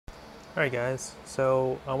Alright guys,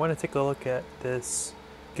 so I want to take a look at this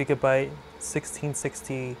Gigabyte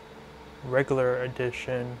 1660 regular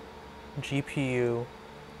edition GPU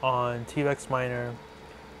on T-Rex Miner,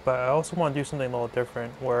 but I also want to do something a little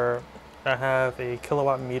different where I have a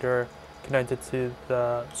kilowatt meter connected to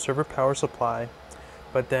the server power supply,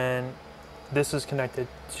 but then this is connected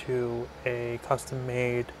to a custom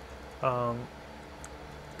made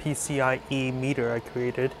PCIe meter I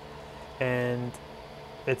created, and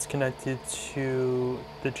it's connected to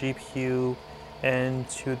the GPU and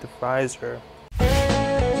to the riser.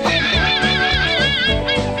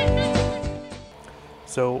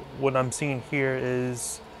 So what I'm seeing here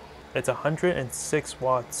is it's 106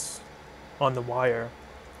 watts on the wire.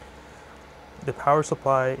 The power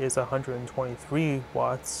supply is 123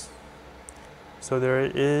 watts. So there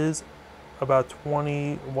is about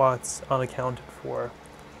 20 watts unaccounted for.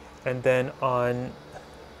 And then on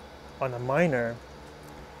the miner,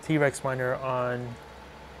 T-Rex miner on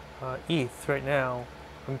ETH right now,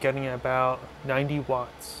 I'm getting about 90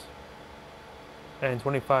 watts and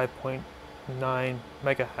 25.9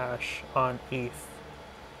 mega hash on ETH.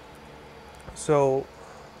 So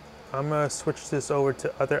I'm gonna switch this over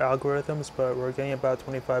to other algorithms, but we're getting about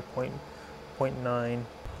 25.9.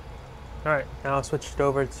 All right, now I'll switch it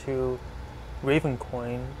over to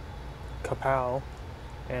Ravencoin, Kapow,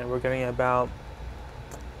 and we're getting about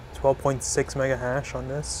 12.6 mega hash on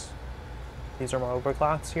this. These are my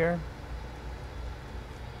overclocks here.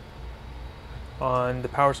 On the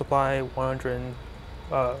power supply,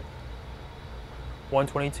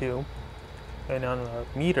 122, and on the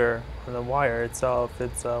meter, on the wire itself,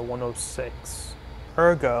 it's 106.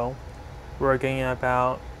 Ergo, we're getting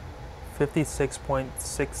about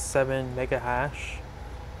 56.67 mega hash,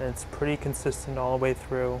 and it's pretty consistent all the way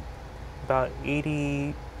through. About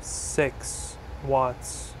 86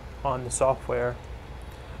 watts on the software.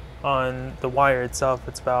 On the wire itself,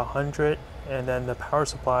 it's about 100, and then the power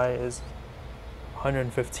supply is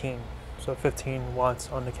 115, so 15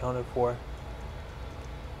 watts unaccounted for.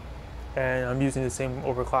 And I'm using the same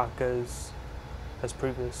overclock as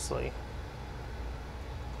previously.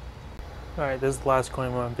 Alright, this is the last coin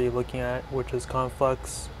I'm going to be looking at, which is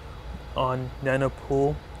Conflux on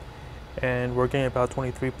Nanopool, and we're getting about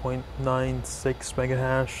 23.96 mega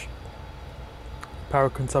hash. Power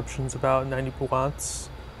consumption is about 90 watts.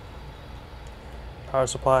 Power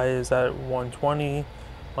supply is at 120.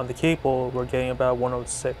 On the cable, we're getting about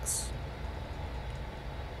 106.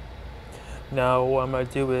 Now what I'm going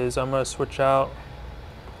to do is I'm going to switch out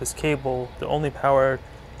this cable to only power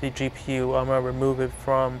the GPU. I'm going to remove it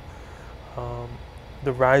from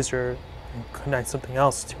the riser and connect something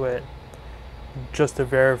else to it, just to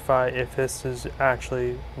verify if this is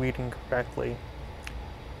actually reading correctly.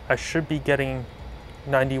 I should be getting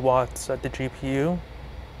 90 watts at the GPU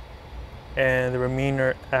and the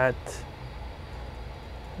remainder at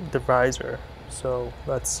the riser. So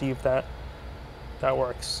let's see if that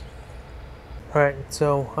works. Alright,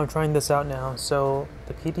 so I'm trying this out now. So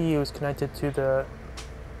the PDU is connected to the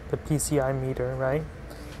PCI meter, right?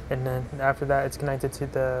 And then after that it's connected to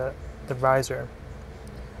the riser.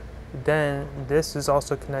 Then this is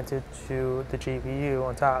also connected to the GPU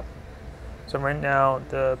on top. So right now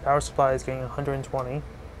the power supply is getting 120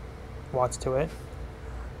 watts to it.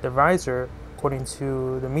 The riser, according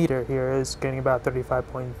to the meter here, is getting about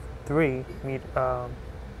 35.3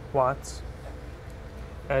 watts.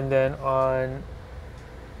 And then on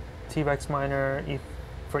T-Rex miner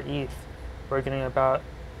for ETH, we're getting about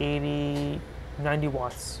 90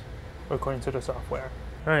 watts according to the software.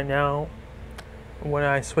 Alright, now when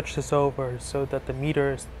I switch this over so that the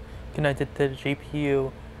meter is connected to the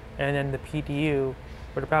GPU, and then the PDU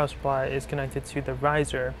for the power supply is connected to the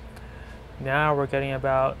riser, now we're getting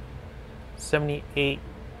about 78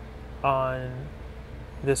 on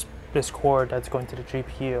this cord that's going to the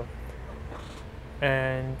GPU.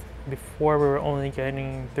 And before we were only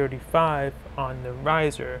getting 35 on the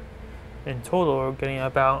riser. In total, we're getting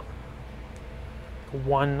about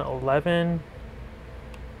 111.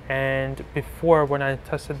 And before, when I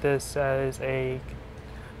tested this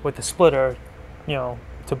with the splitter,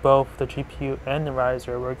 to both the GPU and the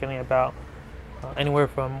riser, we're getting about anywhere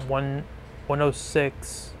from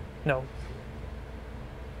 106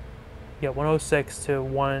 to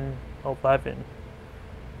 111.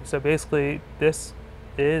 So basically this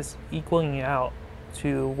is equaling out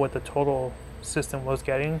to what the total system was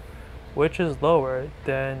getting, which is lower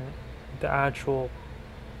than the actual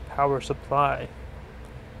power supply.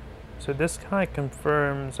 So this kind of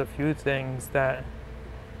confirms a few things, that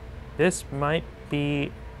this might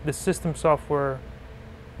be, the system software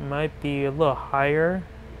might be a little higher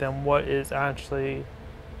than what is actually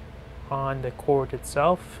on the cord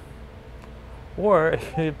itself, or it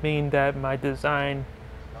could mean that my design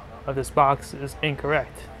of this box is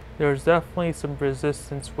incorrect. There's definitely some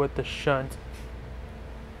resistance with the shunt,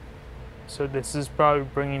 so this is probably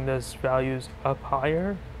bringing those values up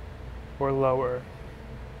higher or lower.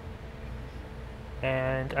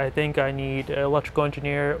 And I think I need an electrical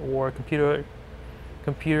engineer or computer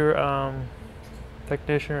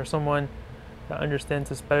technician or someone that understands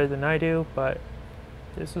this better than I do, but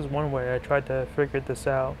this is one way I tried to figure this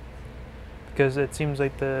out, because it seems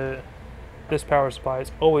like this power supply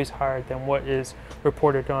is always higher than what is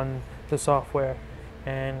reported on the software,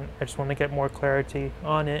 and I just want to get more clarity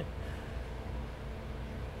on it.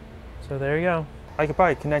 So there you go. I could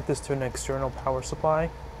probably connect this to an external power supply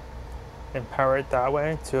and power it that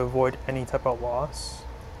way to avoid any type of loss,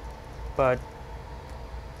 but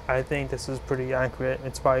I think this is pretty accurate.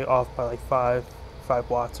 It's probably off by like 5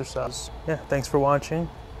 watts or so. Yeah, thanks for watching.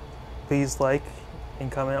 Please like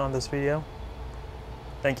and comment on this video.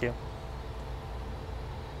 Thank you.